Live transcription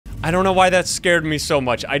I don't know why that scared me so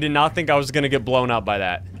much. I did not think I was gonna get blown up by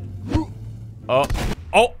that. Oh.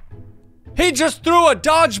 Oh! He just threw a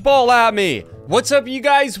dodgeball at me! What's up, you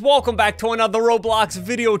guys? Welcome back to another Roblox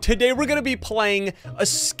video. Today we're gonna be playing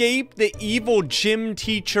Escape the Evil Gym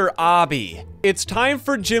Teacher Obby. It's time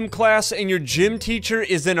for gym class and your gym teacher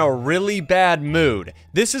is in a really bad mood.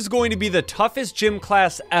 This is going to be the toughest gym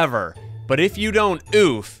class ever. But if you don't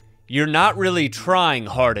oof, you're not really trying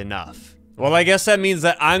hard enough. Well, I guess that means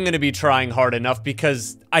that I'm gonna be trying hard enough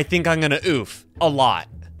because I think I'm gonna oof a lot.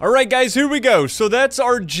 Alright guys, here we go. So that's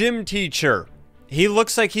our gym teacher. He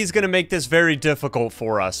looks like he's gonna make this very difficult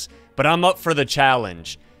for us, but I'm up for the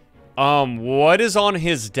challenge. What is on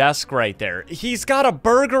his desk right there? He's got a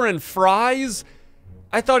burger and fries?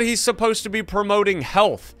 I thought he's supposed to be promoting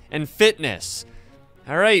health and fitness.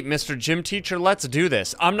 Alright, Mr. Gym Teacher, let's do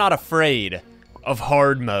this. I'm not afraid of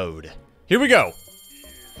hard mode. Here we go.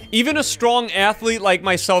 Even a strong athlete like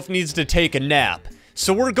myself needs to take a nap.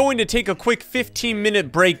 So we're going to take a quick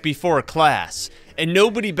 15-minute break before class. And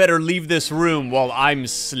nobody better leave this room while I'm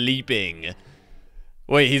sleeping.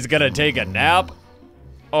 Wait, he's gonna take a nap?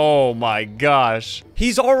 Oh my gosh.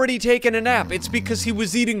 He's already taken a nap. It's because he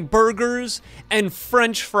was eating burgers and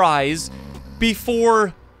French fries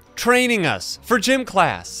before training us for gym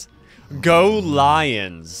class. Go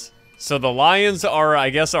Lions. So the Lions are, I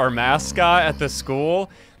guess, our mascot at the school.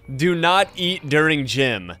 Do not eat during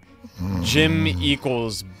gym. Gym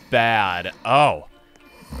equals bad. Oh.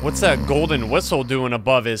 What's that golden whistle doing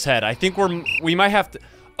above his head? I think we might have to...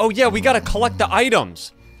 Oh yeah, we gotta collect the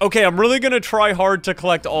items. Okay, I'm really gonna try hard to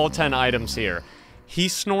collect all 10 items here. He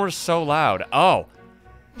snores so loud. Oh.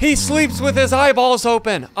 He sleeps with his eyeballs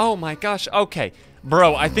open. Oh my gosh, okay.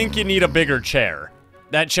 Bro, I think you need a bigger chair.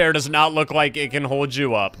 That chair does not look like it can hold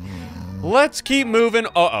you up. Let's keep moving.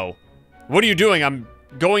 Uh-oh. What are you doing? I'm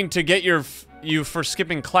going to get you for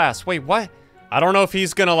skipping class. Wait, what? I don't know if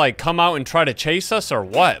he's gonna, like, come out and try to chase us or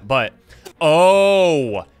what, but...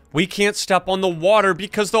 Oh! We can't step on the water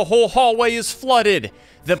because the whole hallway is flooded.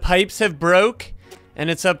 The pipes have broke, and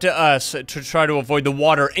it's up to us to try to avoid the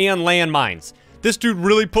water and landmines. This dude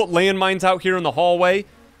really put landmines out here in the hallway?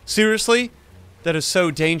 Seriously? That is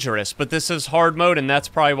so dangerous, but this is hard mode, and that's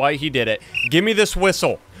probably why he did it. Give me this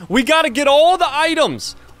whistle. We gotta get all the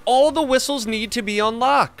items! All the whistles need to be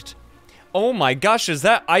unlocked. Oh my gosh, is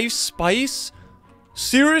that Ice Spice?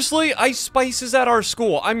 Seriously? Ice Spice is at our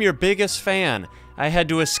school. I'm your biggest fan. I had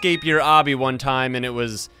to escape your obby one time and it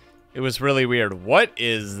was really weird. What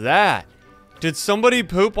is that? Did somebody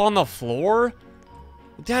poop on the floor?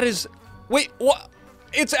 That is... Wait, what?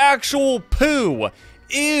 It's actual poo.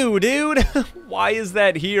 Ew, dude. Why is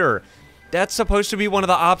that here? That's supposed to be one of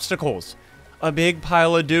the obstacles. A big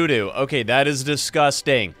pile of doo-doo. Okay, that is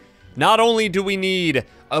disgusting. Not only do we need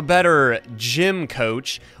a better gym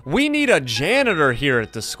coach, we need a janitor here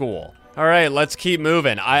at the school. All right, let's keep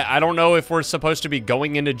moving. I don't know if we're supposed to be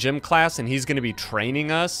going into gym class and he's gonna be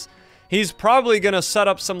training us. He's probably gonna set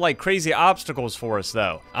up some like crazy obstacles for us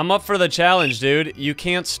though. I'm up for the challenge, dude. You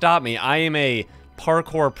can't stop me. I am a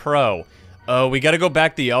parkour pro. Oh, we gotta go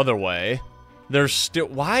back the other way. There's still,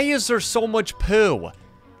 why is there so much poo?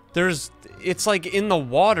 It's like in the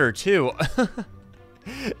water too.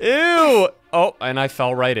 Ew! Oh, and I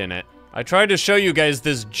fell right in it. I tried to show you guys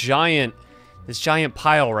this giant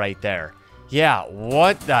pile right there. Yeah,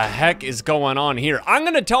 what the heck is going on here? I'm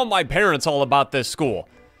gonna tell my parents all about this school.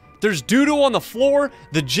 There's doo-doo on the floor.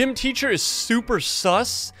 The gym teacher is super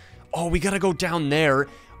sus. Oh, we gotta go down there.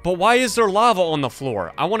 But why is there lava on the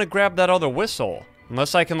floor? I wanna grab that other whistle.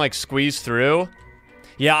 Unless I can, like, squeeze through.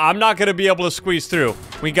 Yeah, I'm not gonna be able to squeeze through.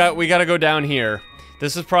 We gotta go down here.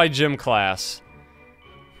 This is probably gym class.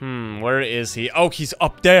 Where is he? Oh, he's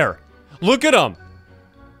up there. Look at him.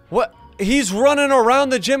 What? He's running around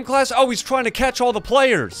the gym class? Oh, he's trying to catch all the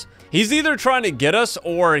players. He's either trying to get us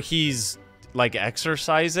or he's, like,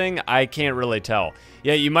 exercising. I can't really tell.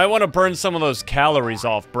 Yeah, you might want to burn some of those calories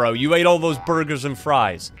off, bro. You ate all those burgers and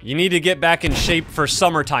fries. You need to get back in shape for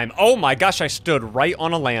summertime. Oh my gosh, I stood right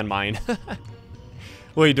on a landmine.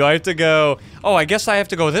 Wait, do I have to go? Oh, I guess I have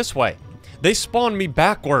to go this way. They spawned me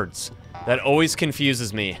backwards. That always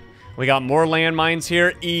confuses me. We got more landmines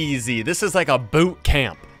here. Easy. This is like a boot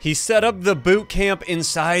camp. He set up the boot camp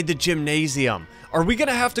inside the gymnasium. Are we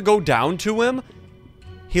gonna have to go down to him?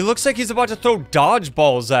 He looks like he's about to throw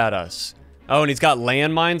dodgeballs at us. Oh, and he's got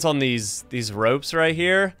landmines on these ropes right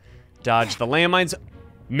here. Dodge the landmines.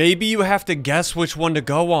 Maybe you have to guess which one to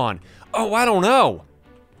go on. Oh, I don't know.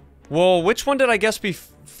 Well, which one did I guess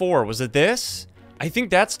before? Was it this? I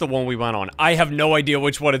think that's the one we went on. I have no idea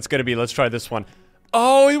which one it's gonna be. Let's try this one.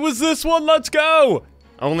 Oh, it was this one. Let's go.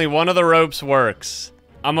 Only one of the ropes works.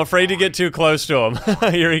 I'm afraid to get too close to him.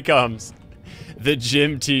 Here he comes. The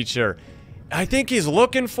gym teacher. I think he's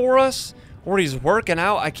looking for us, or he's working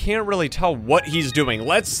out. I can't really tell what he's doing.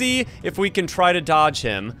 Let's see if we can try to dodge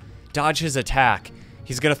him. Dodge his attack.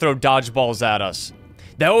 He's gonna throw dodgeballs at us.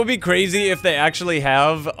 That would be crazy if they actually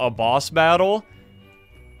have a boss battle.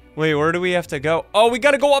 Wait, where do we have to go? Oh, we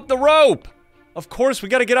gotta go up the rope! Of course, we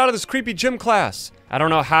gotta get out of this creepy gym class. I don't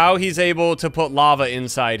know how he's able to put lava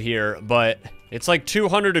inside here, but it's like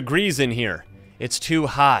 200 degrees in here. It's too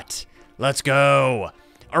hot. Let's go.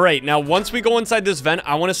 All right, now once we go inside this vent,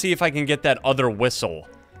 I wanna see if I can get that other whistle.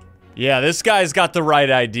 Yeah, this guy's got the right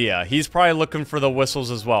idea. He's probably looking for the whistles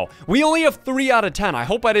as well. We only have 3 out of 10. I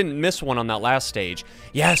hope I didn't miss one on that last stage.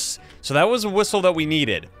 Yes, so that was a whistle that we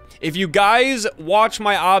needed. If you guys watch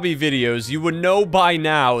my Obby videos, you would know by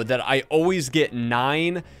now that I always get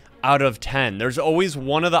 9 out of 10. There's always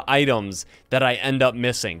one of the items that I end up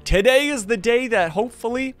missing. Today is the day that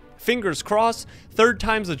hopefully, fingers crossed, 3rd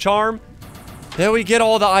time's a charm, that we get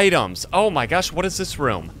all the items. Oh my gosh, what is this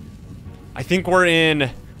room? I think we're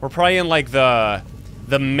probably in like the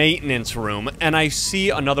maintenance room, and I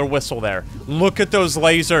see another whistle there. Look at those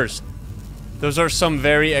lasers. Those are some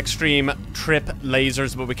very extreme trip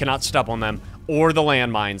lasers, but we cannot step on them. Or the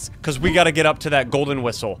landmines, because we gotta get up to that golden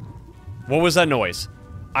whistle. What was that noise?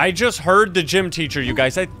 I just heard the gym teacher, you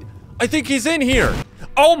guys. I think he's in here.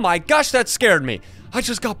 Oh my gosh, that scared me. I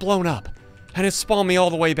just got blown up, and it spawned me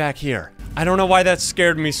all the way back here. I don't know why that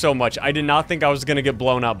scared me so much. I did not think I was gonna get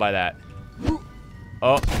blown up by that.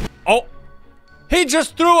 Oh. He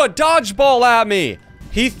just threw a dodgeball at me.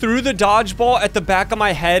 He threw the dodgeball at the back of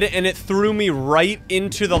my head, and it threw me right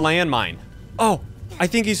into the landmine. Oh, I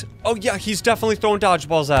think oh yeah, he's definitely throwing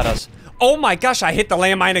dodgeballs at us. Oh my gosh, I hit the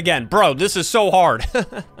landmine again. Bro, this is so hard.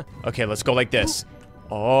 Okay, let's go like this.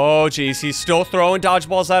 Oh, geez, he's still throwing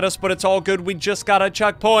dodgeballs at us, but it's all good. We just got a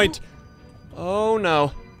checkpoint. Oh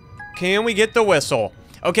no. Can we get the whistle?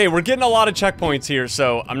 Okay, we're getting a lot of checkpoints here,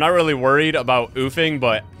 so I'm not really worried about oofing,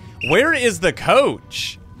 but where is the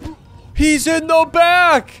coach? He's in the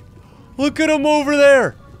back! Look at him over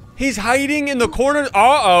there! He's hiding in the corner.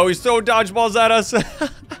 Uh-oh, he's throwing dodgeballs at us.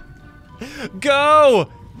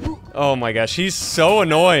 Go! Oh my gosh, he's so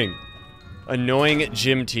annoying. Annoying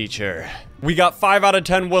gym teacher. We got 5 out of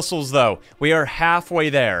 10 whistles, though. We are halfway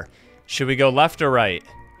there. Should we go left or right?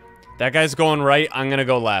 That guy's going right, I'm gonna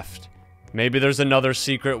go left. Maybe there's another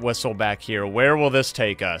secret whistle back here. Where will this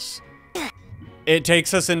take us? It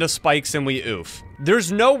takes us into spikes and we oof.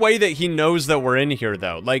 There's no way that he knows that we're in here,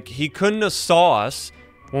 though. Like, he couldn't have saw us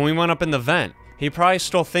when we went up in the vent. He probably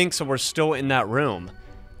still thinks that we're still in that room.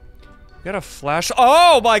 We got a flash.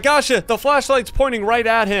 Oh my gosh, the flashlight's pointing right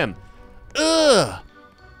at him. Ugh.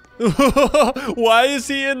 Why is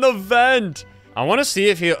he in the vent? I want to see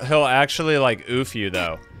if he'll actually, like, oof you,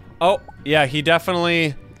 though. Oh, yeah, he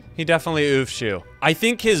definitely oofs you. I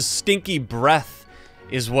think his stinky breath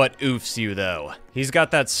is what oofs you, though. He's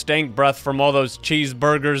got that stank breath from all those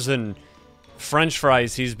cheeseburgers and french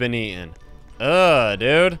fries he's been eating. Ugh,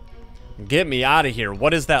 dude. Get me out of here.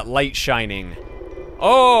 What is that light shining?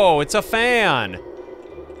 Oh, it's a fan.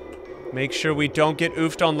 Make sure we don't get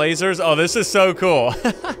oofed on lasers. Oh, this is so cool.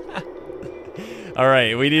 All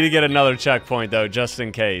right, we need to get another checkpoint, though, just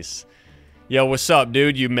in case. Yo, what's up,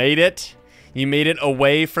 dude? You made it? You made it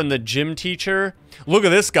away from the gym teacher? Look at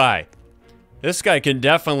this guy. This guy can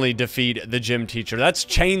definitely defeat the gym teacher. That's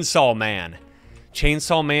Chainsaw Man.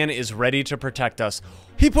 Chainsaw Man is ready to protect us.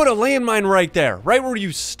 He put a landmine right there, right where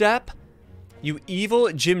you step. You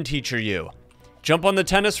evil gym teacher, you. Jump on the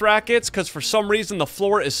tennis rackets, because for some reason the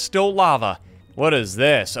floor is still lava. What is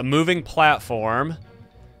this? A moving platform.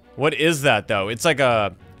 What is that, though? It's like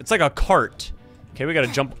a cart. Okay, we gotta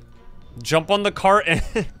jump on the cart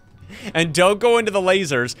and don't go into the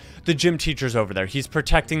lasers. The gym teacher's over there. He's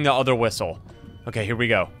protecting the other whistle. Okay, here we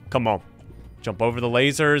go. Come on. Jump over the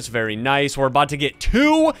lasers. Very nice. We're about to get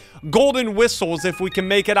 2 golden whistles if we can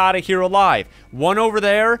make it out of here alive. One over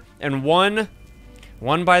there and one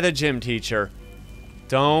by the gym teacher.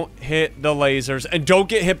 Don't hit the lasers. And don't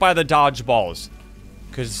get hit by the dodgeballs,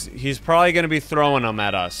 because he's probably going to be throwing them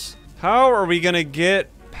at us. How are we going to get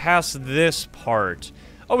past this part?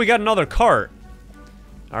 Oh, we got another cart.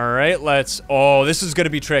 All right, oh, this is gonna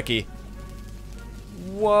be tricky.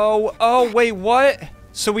 Whoa, oh, wait, what?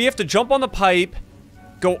 So we have to jump on the pipe,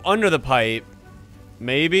 go under the pipe,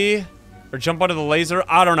 maybe? Or jump onto the laser?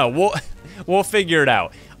 I don't know, we'll figure it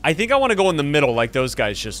out. I think I wanna go in the middle like those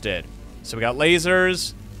guys just did. So we got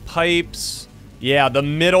lasers, pipes. Yeah, the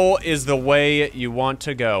middle is the way you want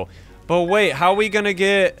to go. But wait, how are we gonna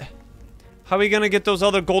get those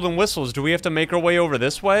other golden whistles? Do we have to make our way over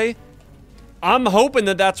this way? I'm hoping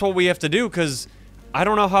that that's what we have to do, because I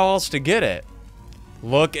don't know how else to get it.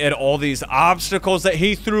 Look at all these obstacles that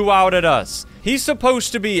he threw out at us. He's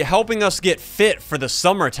supposed to be helping us get fit for the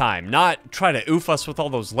summertime, not try to oof us with all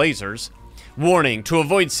those lasers. Warning, to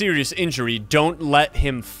avoid serious injury, don't let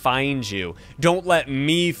him find you. Don't let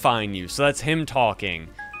me find you. So that's him talking.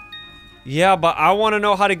 Yeah, but I want to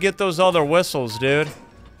know how to get those other whistles, dude.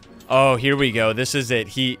 Oh, here we go. This is it.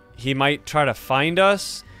 He might try to find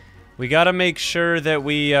us. We got to make sure that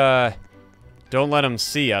we, don't let him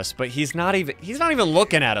see us, but he's not even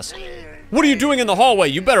looking at us. What are you doing in the hallway?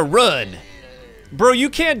 You better run. Bro, you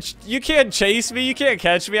can't chase me. You can't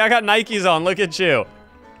catch me. I got Nikes on. Look at you.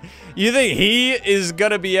 You think he is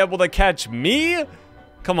gonna be able to catch me?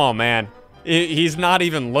 Come on, man. He's not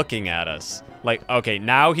even looking at us. Like, okay,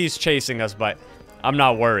 now he's chasing us, but I'm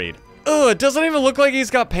not worried. Ugh, it doesn't even look like he's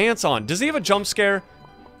got pants on. Does he have a jump scare?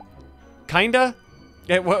 Kinda?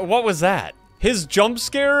 What was that? His jump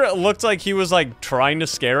scare looked like he was like trying to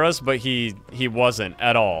scare us, but he wasn't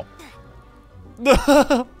at all.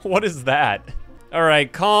 What is that? All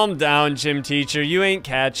right, calm down, gym teacher. You ain't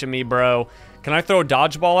catching me, bro. Can I throw a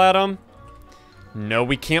dodgeball at him? No,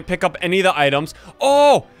 we can't pick up any of the items.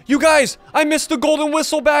 Oh, you guys, I missed the golden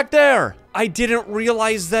whistle back there. I didn't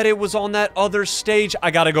realize that it was on that other stage.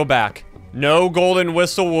 I gotta go back. No golden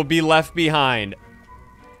whistle will be left behind.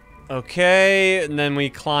 Okay, and then we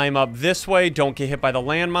climb up this way. Don't get hit by the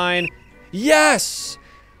landmine. Yes!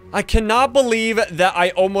 I cannot believe that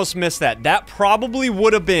I almost missed that. That probably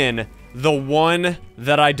would have been the one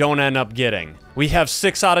that I don't end up getting. We have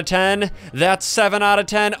 6 out of 10. That's 7 out of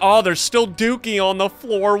 10. Oh, there's still Dookie on the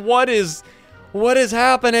floor. What is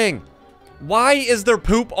happening? Why is there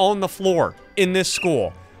poop on the floor in this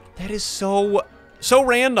school? That is so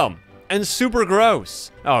random. And super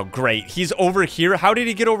gross. Oh, great. He's over here. How did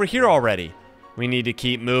he get over here already? We need to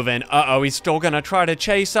keep moving. Uh-oh, he's still gonna try to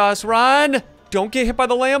chase us. Run! Don't get hit by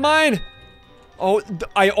the landmine. Oh,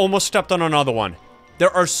 I almost stepped on another one.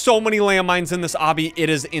 There are so many landmines in this obby. It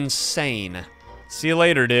is insane. See you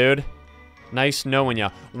later, dude. Nice knowing ya.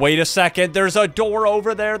 Wait a second. There's a door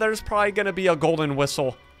over there. There's probably gonna be a golden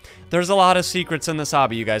whistle. There's a lot of secrets in this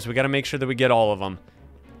obby, you guys. We gotta make sure that we get all of them.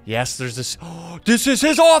 Yes, there's this. Oh, this is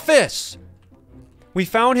his office! We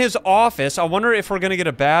found his office. I wonder if we're gonna get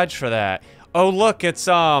a badge for that. Oh, look, it's,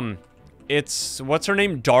 what's her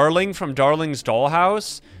name? Darling from Darling's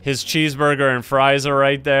Dollhouse. His cheeseburger and fries are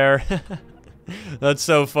right there. That's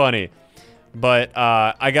so funny. But,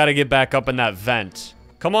 I gotta get back up in that vent.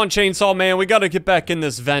 Come on, Chainsaw Man, we gotta get back in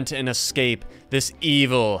this vent and escape this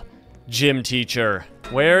evil gym teacher.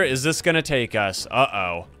 Where is this gonna take us?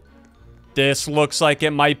 Uh-oh. This looks like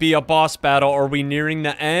it might be a boss battle. Are we nearing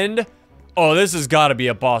the end? Oh, this has got to be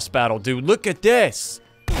a boss battle, dude. Look at this.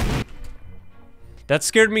 That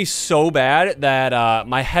scared me so bad that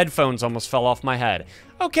my headphones almost fell off my head.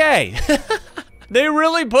 Okay. They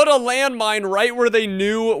really put a landmine right where they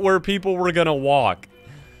knew where people were going to walk.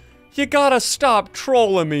 You gotta stop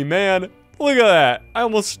trolling me, man. Look at that. I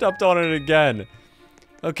almost stepped on it again.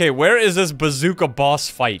 Okay, where is this bazooka boss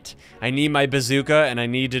fight? I need my bazooka, and I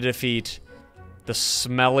need to defeat the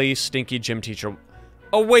smelly, stinky gym teacher.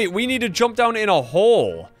 Oh, wait, we need to jump down in a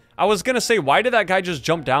hole. I was gonna say, why did that guy just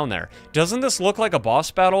jump down there? Doesn't this look like a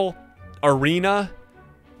boss battle arena?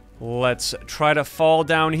 Let's try to fall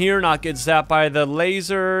down here, not get zapped by the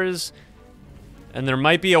lasers. And there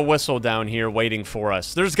might be a whistle down here waiting for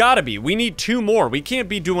us. There's gotta be. We need 2 more. We can't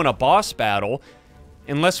be doing a boss battle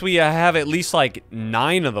unless we have at least like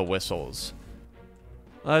 9 of the whistles.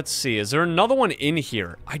 Let's see, is there another one in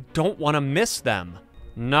here? I don't want to miss them.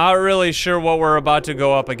 Not really sure what we're about to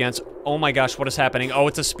go up against. Oh my gosh, what is happening? Oh,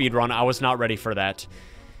 it's a speed run. I was not ready for that.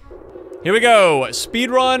 Here we go.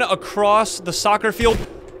 Speed run across the soccer field.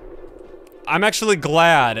 I'm actually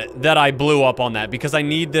glad that I blew up on that because I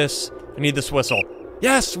need this whistle.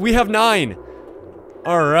 Yes, we have 9.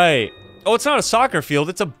 All right. Oh, it's not a soccer field.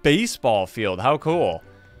 It's a baseball field. How cool.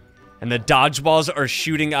 And the dodgeballs are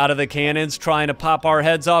shooting out of the cannons, trying to pop our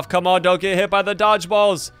heads off. Come on, don't get hit by the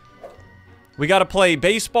dodgeballs. We gotta play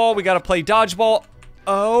baseball. We gotta play dodgeball.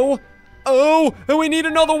 Oh, and we need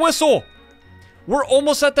another whistle. We're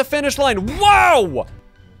almost at the finish line. Wow!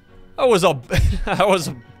 That was a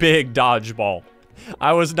big dodgeball.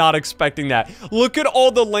 I was not expecting that. Look at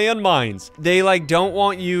all the landmines. They like don't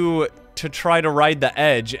want you to try to ride the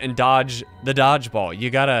edge and dodge the dodgeball. You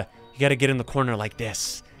gotta get in the corner like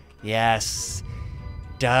this. Yes.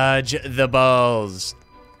 Dodge the balls.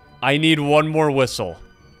 I need one more whistle.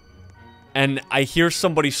 And I hear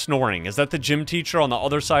somebody snoring. Is that the gym teacher on the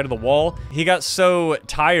other side of the wall? He got so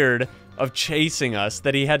tired of chasing us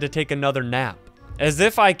that he had to take another nap. As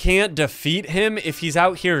if I can't defeat him if he's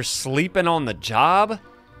out here sleeping on the job.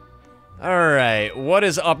 Alright, what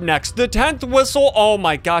is up next? The 10th whistle. Oh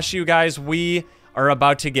my gosh, you guys. We are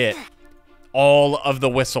about to get all of the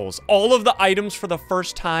whistles. All of the items for the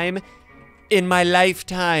first time in my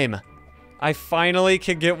lifetime. I finally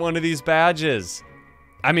can get one of these badges.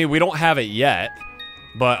 I mean, we don't have it yet,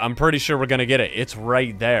 but I'm pretty sure we're gonna get it. It's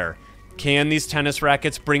right there. Can these tennis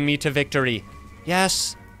rackets bring me to victory?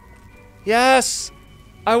 Yes. Yes.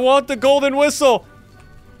 I want the golden whistle.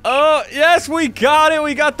 Oh, yes, we got it.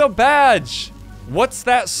 We got the badge. What's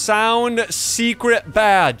that sound? Secret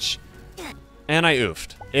badge. And I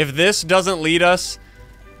oofed. If this doesn't lead us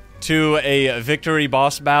to a victory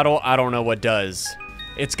boss battle, I don't know what does.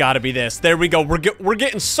 It's gotta be this. There we go. We're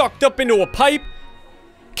getting sucked up into a pipe.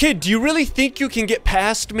 Kid, do you really think you can get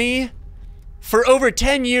past me? For over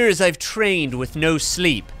 10 years, I've trained with no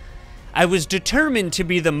sleep. I was determined to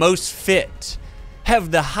be the most fit,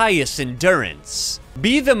 have the highest endurance,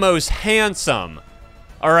 be the most handsome.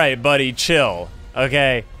 All right, buddy, chill,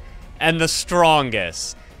 okay? And the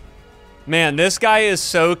strongest. Man, this guy is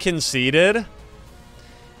so conceited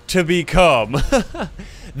to become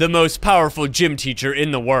the most powerful gym teacher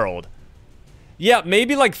in the world. Yeah,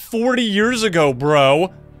 maybe like 40 years ago,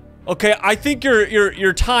 bro. Okay, I think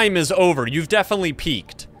your time is over. You've definitely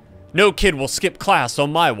peaked. No kid will skip class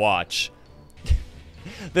on my watch.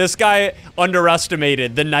 This guy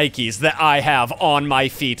underestimated the Nikes that I have on my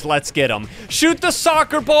feet. Let's get him. Shoot the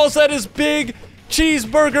soccer balls at his big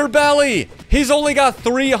cheeseburger belly. He's only got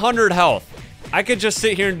 300 health. I could just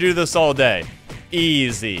sit here and do this all day.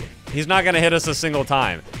 Easy. He's not gonna hit us a single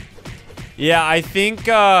time. Yeah, I think,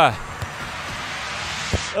 I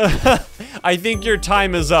think your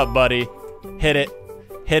time is up, buddy. Hit it.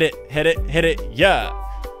 Hit it. Hit it. Hit it. Yeah.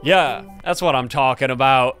 Yeah. That's what I'm talking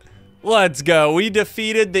about. Let's go. We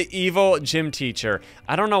defeated the evil gym teacher.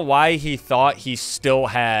 I don't know why he thought he still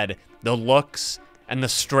had the looks and the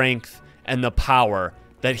strength and the power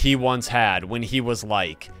that he once had when he was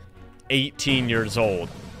like 18 years old.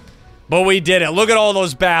 But we did it. Look at all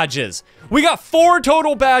those badges. We got 4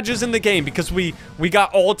 total badges in the game because we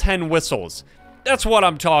got all 10 whistles. That's what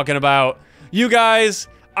I'm talking about. You guys,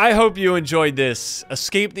 I hope you enjoyed this.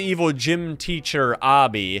 Escape the evil gym teacher,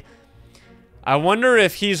 Obby. I wonder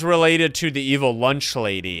if he's related to the evil lunch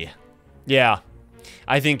lady. Yeah,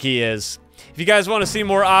 I think he is. If you guys want to see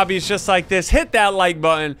more Obbies just like this, hit that like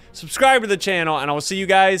button, subscribe to the channel, and I will see you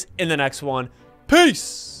guys in the next one.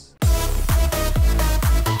 Peace!